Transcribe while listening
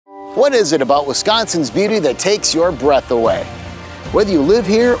What is it about Wisconsin's beauty that takes your breath away? Whether you live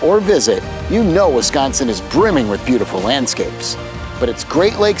here or visit, you know Wisconsin is brimming with beautiful landscapes. But its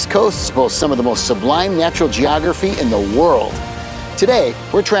Great Lakes coasts boast some of the most sublime natural geography in the world. Today,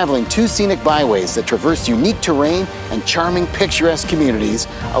 we're traveling 2 scenic byways that traverse unique terrain and charming picturesque communities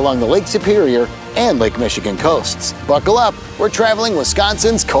along the Lake Superior and Lake Michigan coasts. Buckle up, we're traveling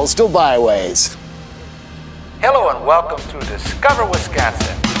Wisconsin's coastal byways. Hello and welcome to Discover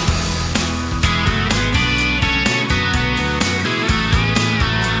Wisconsin.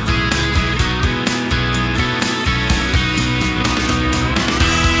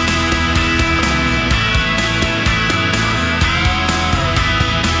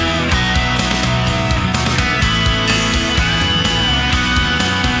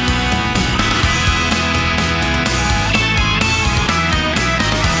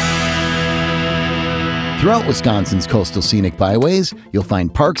 Throughout Wisconsin's coastal scenic byways, you'll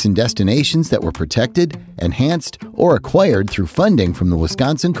find parks and destinations that were protected, enhanced, or acquired through funding from the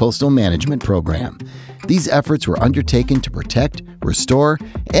Wisconsin Coastal Management Program. These efforts were undertaken to protect, restore,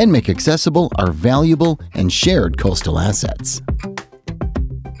 and make accessible our valuable and shared coastal assets.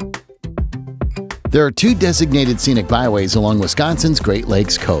 There are 2 designated scenic byways along Wisconsin's Great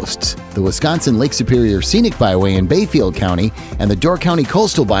Lakes coasts: the Wisconsin Lake Superior Scenic Byway in Bayfield County and the Door County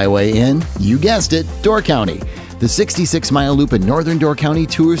Coastal Byway in, you guessed it, Door County. The 66-mile loop in northern Door County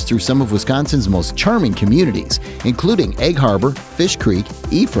tours through some of Wisconsin's most charming communities, including Egg Harbor, Fish Creek,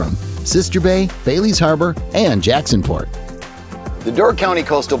 Ephraim, Sister Bay, Bailey's Harbor, and Jacksonport. The Door County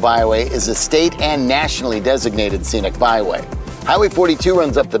Coastal Byway is a state and nationally designated scenic byway. Highway 42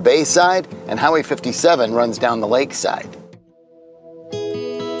 runs up the bay side, and Highway 57 runs down the lake side.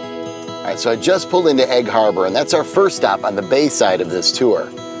 All right, so I just pulled into Egg Harbor, and that's our first stop on the bay side of this tour.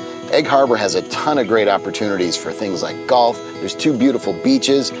 Egg Harbor has a ton of great opportunities for things like golf. There's 2 beautiful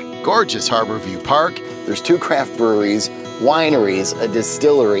beaches, gorgeous Harbor View Park, there's 2 craft breweries, wineries, a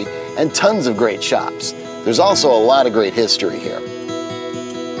distillery, and tons of great shops. There's also a lot of great history here.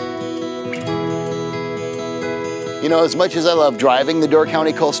 You know, as much as I love driving the Door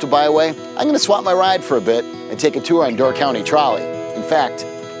County Coastal Byway, I'm going to swap my ride for a bit and take a tour on Door County Trolley. In fact,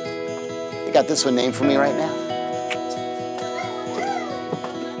 they got this one named for me right now.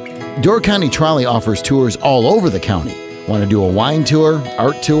 Door County Trolley offers tours all over the county. Want to do a wine tour,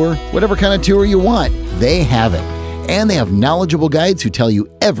 art tour, whatever kind of tour you want, they have it. And they have knowledgeable guides who tell you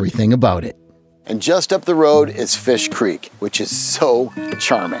everything about it. And just up the road is Fish Creek, which is so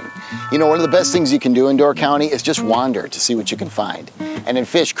charming. You know, one of the best things you can do in Door County is just wander to see what you can find. And in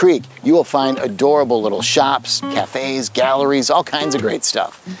Fish Creek, you will find adorable little shops, cafes, galleries, all kinds of great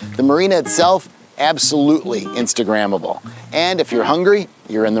stuff. The marina itself, absolutely Instagrammable. And if you're hungry,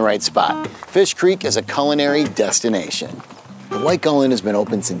 you're in the right spot. Fish Creek is a culinary destination. The White Gull Inn has been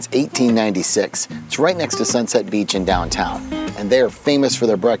open since 1896. It's right next to Sunset Beach in downtown. And they are famous for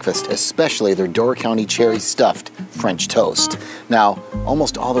their breakfast, especially their Door County cherry stuffed French toast. Now,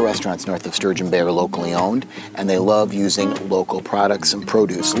 almost all the restaurants north of Sturgeon Bay are locally owned, and they love using local products and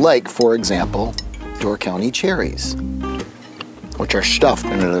produce, like, for example, Door County cherries, which are stuffed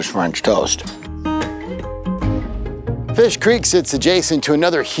into this French toast. Fish Creek sits adjacent to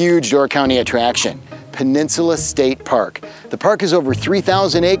another huge Door County attraction, Peninsula State Park. The park is over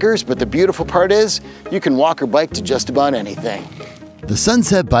 3,000 acres, but the beautiful part is you can walk or bike to just about anything. The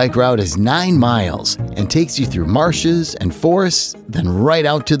Sunset Bike Route is 9 miles and takes you through marshes and forests, then right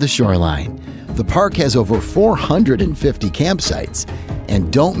out to the shoreline. The park has over 450 campsites.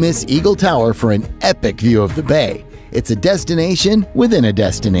 And don't miss Eagle Tower for an epic view of the bay. It's a destination within a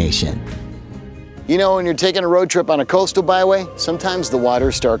destination. You know, when you're taking a road trip on a coastal byway, sometimes the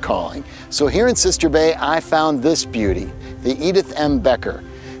waters start calling. So here in Sister Bay, I found this beauty, the Edith M. Becker.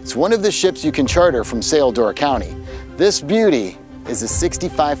 It's one of the ships you can charter from Sail Door County. This beauty is a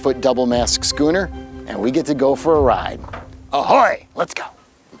 65-foot double-mast schooner, and we get to go for a ride. Ahoy! Let's go.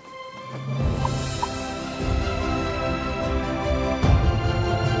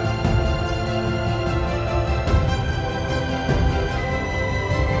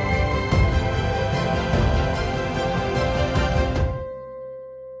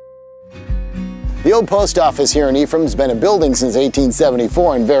 The old post office here in Ephraim has been a building since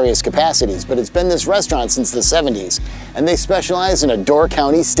 1874 in various capacities, but it's been this restaurant since the 70s, and they specialize in a Door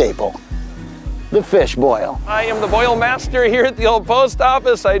County staple, the fish boil. I am the boil master here at the old post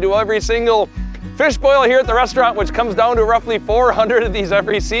office. I do every single fish boil here at the restaurant, which comes down to roughly 400 of these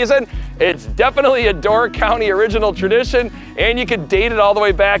every season. It's definitely a Door County original tradition, and you could date it all the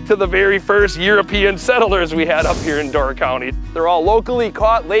way back to the very first European settlers we had up here in Door County. They're all locally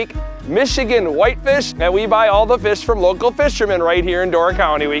caught lake Michigan whitefish, and we buy all the fish from local fishermen right here in Door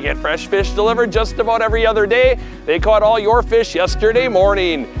County. We get fresh fish delivered just about every other day. They caught all your fish yesterday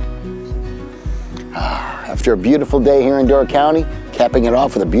morning. After a beautiful day here in Door County, capping it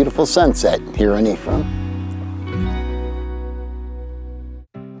off with a beautiful sunset here in Ephraim.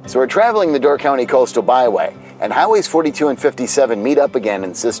 So we're traveling the Door County Coastal Byway, and Highways 42 and 57 meet up again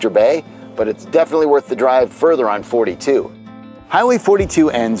in Sister Bay, but it's definitely worth the drive further on 42. Highway 42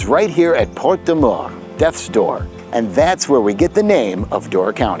 ends right here at Porte de Morts, Death's Door, and that's where we get the name of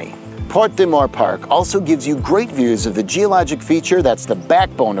Door County. Porte de Morts Park also gives you great views of the geologic feature that's the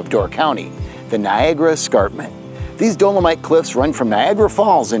backbone of Door County, the Niagara Escarpment. These Dolomite cliffs run from Niagara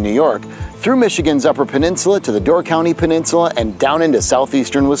Falls in New York through Michigan's Upper Peninsula to the Door County Peninsula and down into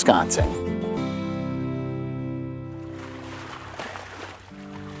southeastern Wisconsin.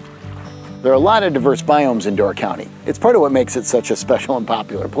 There are a lot of diverse biomes in Door County. It's part of what makes it such a special and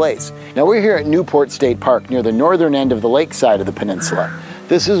popular place. Now we're here at Newport State Park near the northern end of the lake side of the peninsula.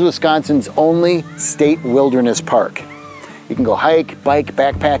 This is Wisconsin's only state wilderness park. You can go hike, bike,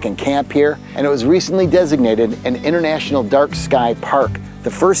 backpack, and camp here, and it was recently designated an International Dark Sky Park, the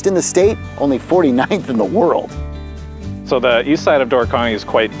first in the state, only 49th in the world. So the east side of Door County is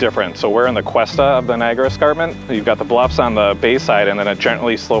quite different. So we're in the cuesta of the Niagara Escarpment. You've got the bluffs on the bay side, and then it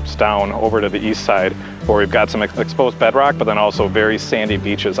gently slopes down over to the east side, where we've got some exposed bedrock, but then also very sandy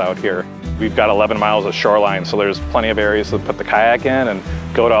beaches out here. We've got 11 miles of shoreline, so there's plenty of areas to put the kayak in and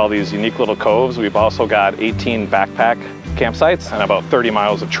go to all these unique little coves. We've also got 18 backpack campsites and about 30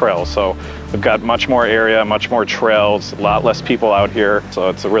 miles of trails. So we've got much more area, much more trails, a lot less people out here. So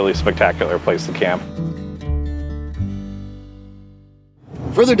it's a really spectacular place to camp.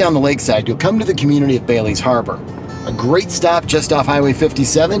 Further down the lakeside, you'll come to the community of Bailey's Harbor. A great stop just off Highway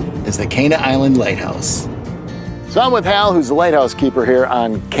 57 is the Cana Lighthouse. So I'm with Hal, who's the lighthouse keeper here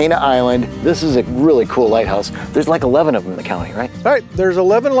on Cana Island. This is a really cool lighthouse. There's like 11 of them in the county, right? Right, there's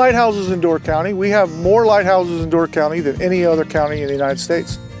 11 lighthouses in Door County. We have more lighthouses in Door County than any other county in the United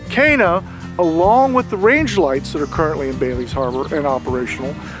States. Cana, along with the range lights that are currently in Bailey's Harbor and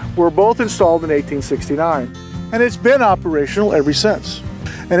operational, were both installed in 1869. And it's been operational ever since.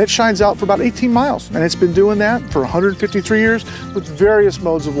 And it shines out for about 18 miles. And it's been doing that for 153 years with various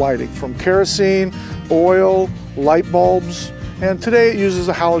modes of lighting, from kerosene, oil, light bulbs, and today it uses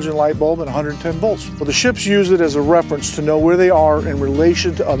a halogen light bulb and 110 volts. Well, the ships use it as a reference to know where they are in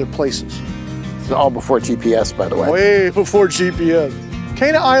relation to other places. It's all before GPS, by the way. Way before GPS.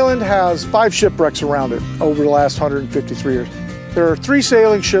 Cana Island has 5 shipwrecks around it over the last 153 years. There are 3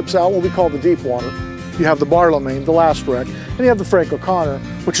 sailing ships out what we call the deep water. You have the Barlowmain, the last wreck, and you have the Frank O'Connor,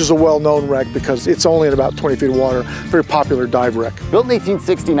 which is a well-known wreck because it's only at about 20 feet of water, very popular dive wreck. Built in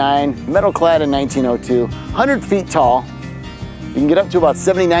 1869, metal-clad in 1902, 100 feet tall. You can get up to about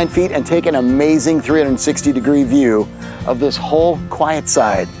 79 feet and take an amazing 360-degree view of this whole quiet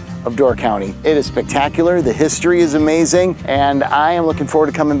side of Door County. It is spectacular, the history is amazing, and I am looking forward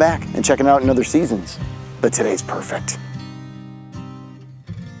to coming back and checking it out in other seasons. But today's perfect.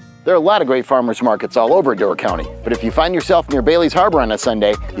 There are a lot of great farmers markets all over Door County, but if you find yourself near Bailey's Harbor on a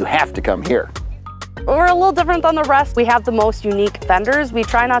Sunday, you have to come here. We're a little different than the rest. We have the most unique vendors. We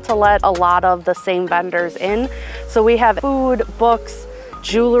try not to let a lot of the same vendors in. So we have food, books,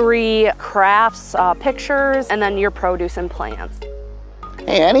 jewelry, crafts, pictures, and then your produce and plants.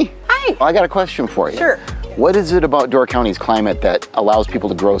 Hey Annie. Hi. Well, I got a question for you. Sure. What is it about Door County's climate that allows people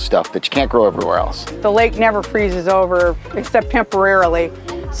to grow stuff that you can't grow everywhere else? The lake never freezes over except temporarily.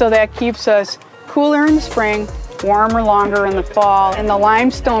 So that keeps us cooler in the spring, warmer longer in the fall. And the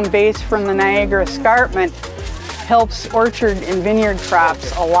limestone base from the Niagara Escarpment helps orchard and vineyard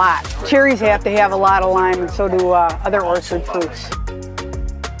crops a lot. Cherries have to have a lot of lime, and so do other orchard fruits.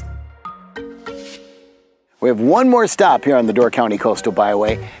 We have one more stop here on the Door County Coastal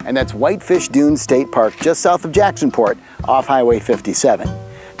Byway, and that's Whitefish Dunes State Park just south of Jacksonport off Highway 57.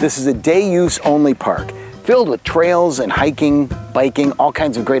 This is a day-use only park, filled with trails and hiking, biking, all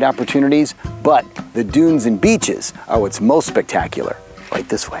kinds of great opportunities, but the dunes and beaches are what's most spectacular, right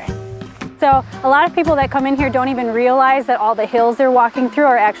this way. So a lot of people that come in here don't even realize that all the hills they're walking through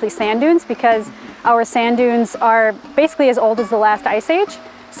are actually sand dunes, because our sand dunes are basically as old as the last ice age.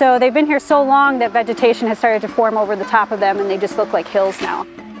 So they've been here so long that vegetation has started to form over the top of them, and they just look like hills now.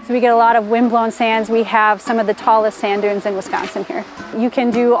 So we get a lot of wind-blown sands. We have some of the tallest sand dunes in Wisconsin here. You can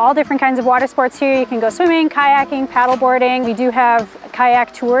do all different kinds of water sports here. You can go swimming, kayaking, paddleboarding. We do have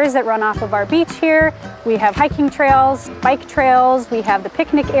kayak tours that run off of our beach here. We have hiking trails, bike trails. We have the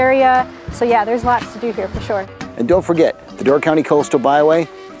picnic area. So yeah, there's lots to do here for sure. And don't forget, the Door County Coastal Byway,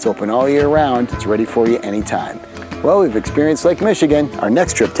 it's open all year round. It's ready for you anytime. Well, we've experienced Lake Michigan. Our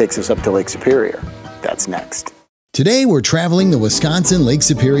next trip takes us up to Lake Superior. That's next. Today, we're traveling the Wisconsin Lake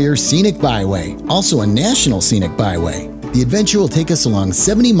Superior Scenic Byway, also a national scenic byway. The adventure will take us along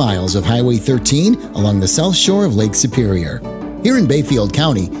 70 miles of Highway 13 along the south shore of Lake Superior. Here in Bayfield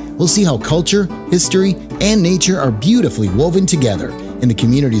County, we'll see how culture, history, and nature are beautifully woven together in the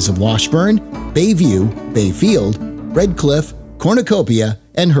communities of Washburn, Bayview, Bayfield, Red Cliff, Cornucopia,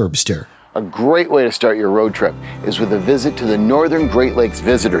 and Herbster. A great way to start your road trip is with a visit to the Northern Great Lakes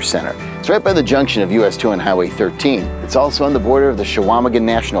Visitor Center. It's right by the junction of US 2 and Highway 13. It's also on the border of the Chequamegon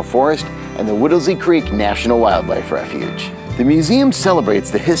National Forest and the Whittlesey Creek National Wildlife Refuge. The museum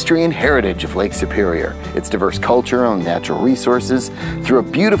celebrates the history and heritage of Lake Superior, its diverse cultural and natural resources, through a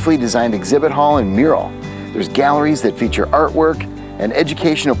beautifully designed exhibit hall and mural. There's galleries that feature artwork and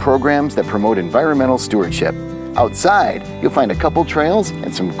educational programs that promote environmental stewardship. Outside, you'll find a couple trails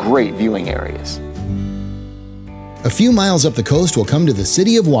and some great viewing areas. A few miles up the coast, we'll come to the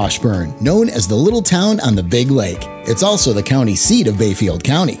city of Washburn, known as the Little Town on the Big Lake. It's also the county seat of Bayfield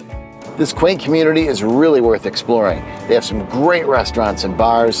County. This quaint community is really worth exploring. They have some great restaurants and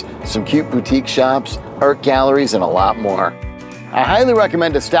bars, some cute boutique shops, art galleries, and a lot more. I highly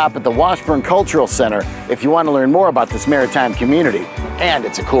recommend to stop at the Washburn Cultural Center if you want to learn more about this maritime community, and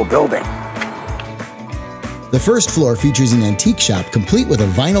it's a cool building. The first floor features an antique shop complete with a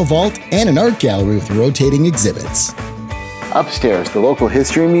vinyl vault and an art gallery with rotating exhibits. Upstairs, the local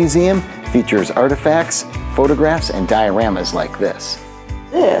history museum features artifacts, photographs, and dioramas like this.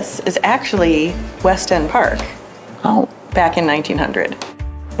 This is actually West End Park. Oh. Back in 1900.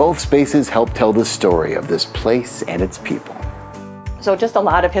 Both spaces help tell the story of this place and its people. So just a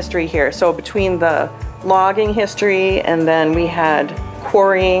lot of history here. So between the logging history, and then we had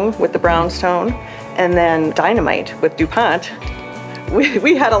quarrying with the brownstone, and then dynamite with DuPont,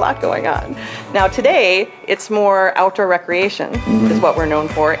 we had a lot going on. Now today, it's more outdoor recreation is what we're known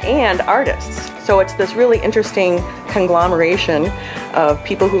for, and artists. So it's this really interesting conglomeration of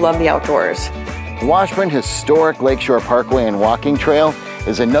people who love the outdoors. The Washburn Historic Lakeshore Parkway and Walking Trail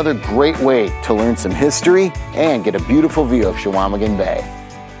is another great way to learn some history and get a beautiful view of Chequamegon Bay.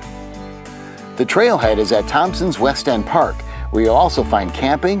 The trailhead is at Thompson's West End Park, where you'll also find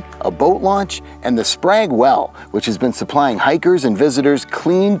camping, a boat launch, and the Sprague Well, which has been supplying hikers and visitors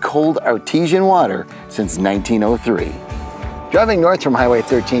clean, cold artesian water since 1903. Driving north from Highway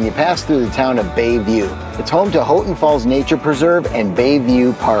 13, you pass through the town of Bayview. It's home to Houghton Falls Nature Preserve and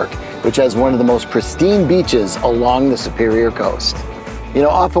Bayview Park, which has one of the most pristine beaches along the Superior Coast. You know,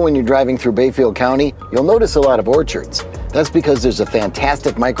 often when you're driving through Bayfield County, you'll notice a lot of orchards. That's because there's a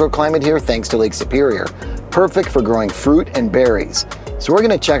fantastic microclimate here thanks to Lake Superior, perfect for growing fruit and berries. So we're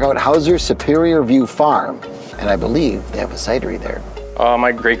gonna check out Hauser's Superior View Farm, and I believe they have a cidery there.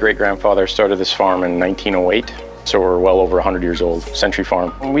 My great-great-grandfather started this farm in 1908. So we're well over 100 years old, Century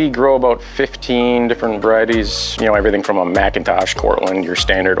Farm. We grow about 15 different varieties, you know, everything from a Macintosh, Cortland, your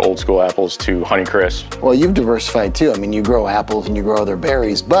standard old school apples to Honeycrisp. Well, you've diversified too. I mean, you grow apples and you grow other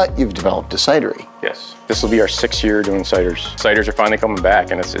berries, but you've developed a cidery. Yes. This will be our 6th year doing ciders. Ciders are finally coming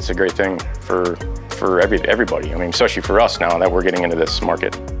back, and it's a great thing for everybody. I mean, especially for us now that we're getting into this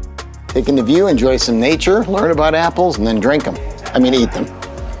market. Take in the view, enjoy some nature, learn about apples, and then drink them. I mean, eat them.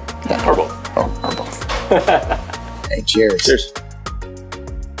 Yeah. Or both. Oh, or both. Hey, cheers. Cheers.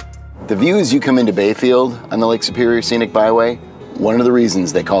 The view as you come into Bayfield on the Lake Superior Scenic Byway, one of the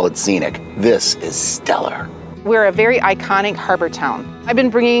reasons they call it scenic. This is stellar. We're a very iconic harbor town. I've been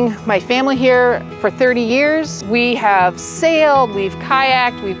bringing my family here for 30 years. We have sailed, we've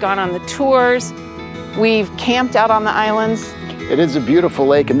kayaked, we've gone on the tours, we've camped out on the islands. It is a beautiful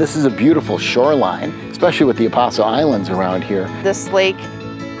lake, and this is a beautiful shoreline, especially with the Apostle Islands around here. This lake,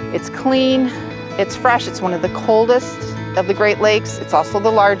 it's clean, it's fresh, it's one of the coldest of the Great Lakes. It's also the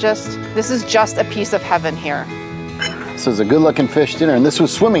largest. This is just a piece of heaven here. This is a good-looking fish dinner, and this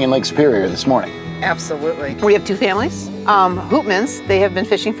was swimming in Lake Superior this morning. Absolutely. We have 2 families. Hoopmans, they have been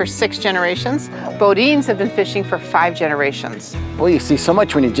fishing for 6 generations. Bodines have been fishing for 5 generations. Well, you see so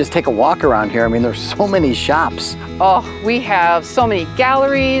much when you just take a walk around here. I mean, there's so many shops. Oh, we have so many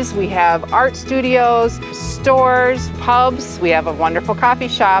galleries, we have art studios, stores, pubs, we have a wonderful coffee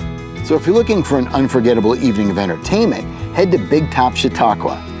shop. So if you're looking for an unforgettable evening of entertainment, head to Big Top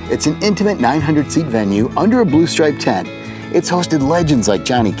Chautauqua. It's an intimate 900-seat venue under a blue striped tent. It's hosted legends like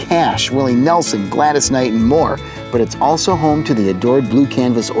Johnny Cash, Willie Nelson, Gladys Knight, and more, but it's also home to the adored Blue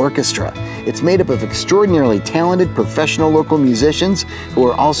Canvas Orchestra. It's made up of extraordinarily talented professional local musicians who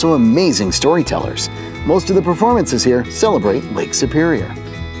are also amazing storytellers. Most of the performances here celebrate Lake Superior.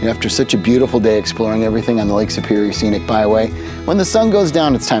 After such a beautiful day exploring everything on the Lake Superior Scenic Byway, when the sun goes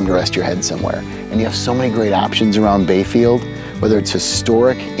down, it's time to rest your head somewhere. And you have so many great options around Bayfield, whether it's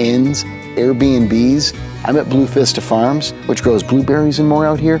historic inns, Airbnbs. I'm at Blue Vista Farms, which grows blueberries and more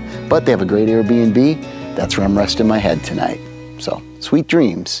out here, but they have a great Airbnb. That's where I'm resting my head tonight. So, sweet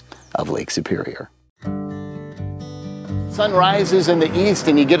dreams of Lake Superior. Sun rises in the east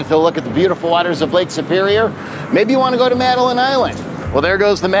and you get to look at the beautiful waters of Lake Superior. Maybe you want to go to Madeline Island. Well, there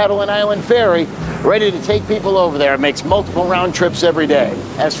goes the Madeline Island Ferry, ready to take people over there. It makes multiple round trips every day.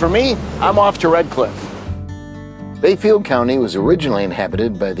 As for me, I'm off to Red Cliff. Bayfield County was originally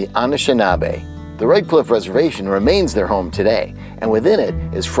inhabited by the Anishinaabe. The Red Cliff Reservation remains their home today, and within it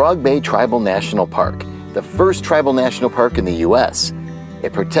is Frog Bay Tribal National Park, the first tribal national park in the U.S.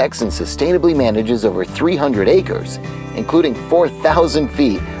 It protects and sustainably manages over 300 acres, including 4,000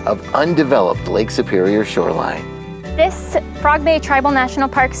 feet of undeveloped Lake Superior shoreline. This Frog Bay Tribal National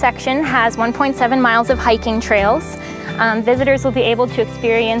Park section has 1.7 miles of hiking trails. Visitors will be able to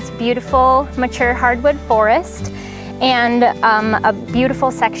experience beautiful, mature hardwood forest and a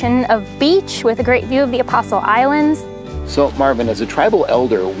beautiful section of beach with a great view of the Apostle Islands. So Marvin, as a tribal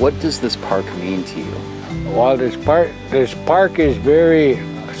elder, what does this park mean to you? Well, this park is very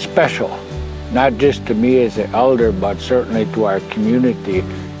special, not just to me as an elder, but certainly to our community.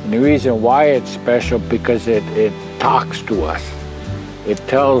 And the reason why it's special because it talks to us. It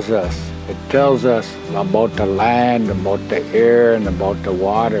tells us about the land, about the air, and about the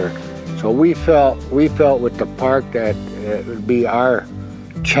water. So we felt with the park that it would be our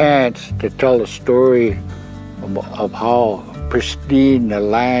chance to tell a story of how pristine the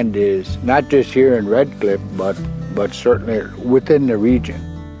land is, not just here in Red Cliff, but certainly within the region.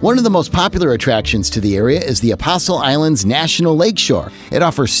 One of the most popular attractions to the area is the Apostle Islands National Lakeshore. It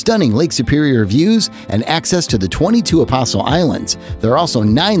offers stunning Lake Superior views and access to the 22 Apostle Islands. There are also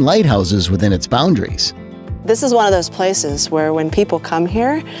 9 lighthouses within its boundaries. This is one of those places where when people come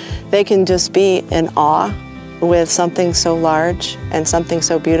here, they can just be in awe with something so large and something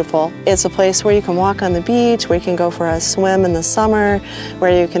so beautiful. It's a place where you can walk on the beach, where you can go for a swim in the summer,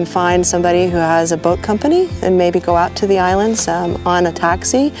 where you can find somebody who has a boat company and maybe go out to the islands on a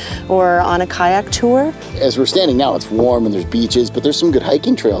taxi or on a kayak tour. As we're standing now, it's warm and there's beaches, but there's some good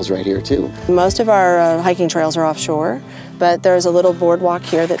hiking trails right here too. Most of our hiking trails are offshore, but there's a little boardwalk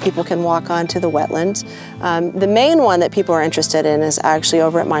here that people can walk on to the wetlands. The main one that people are interested in is actually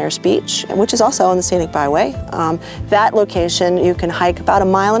over at Myers Beach, which is also on the Scenic Byway. That location, you can hike about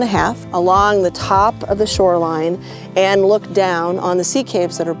 1.5 miles along the top of the shoreline and look down on the sea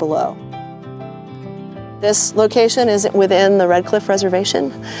caves that are below. This location is within the Red Cliff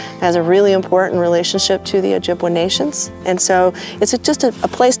Reservation. It has a really important relationship to the Ojibwa nations. And so it's just a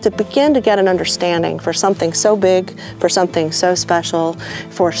place to begin to get an understanding for something so big, for something so special,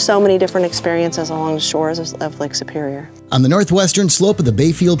 for so many different experiences along the shores of Lake Superior. On the northwestern slope of the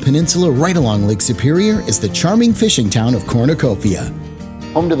Bayfield Peninsula right along Lake Superior is the charming fishing town of Cornucopia.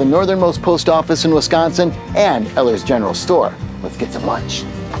 Home to the northernmost post office in Wisconsin and Eller's General Store. Let's get some lunch.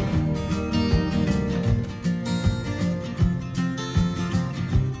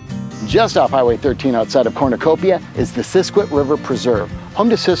 Just off Highway 13 outside of Cornucopia is the Siskiwit River Preserve, home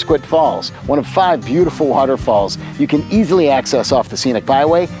to Siskiwit Falls, one of 5 beautiful waterfalls you can easily access off the Scenic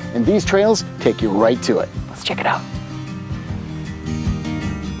Byway, and these trails take you right to it. Let's check it out.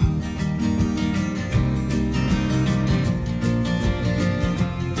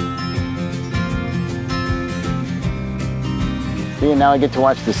 See, and now I get to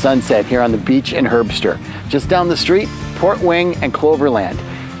watch the sunset here on the beach in Herbster. Just down the street, Port Wing and Cloverland.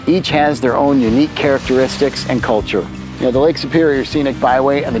 Each has their own unique characteristics and culture. You know, the Lake Superior Scenic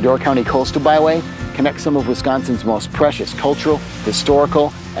Byway and the Door County Coastal Byway connect some of Wisconsin's most precious cultural,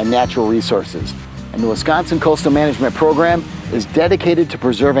 historical, and natural resources. And the Wisconsin Coastal Management Program is dedicated to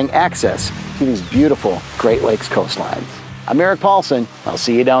preserving access to these beautiful Great Lakes coastlines. I'm Eric Paulsen. I'll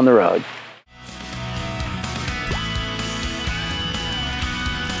see you down the road.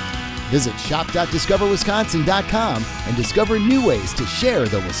 Visit shop.discoverwisconsin.com and discover new ways to share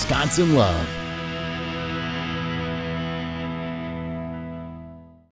the Wisconsin love.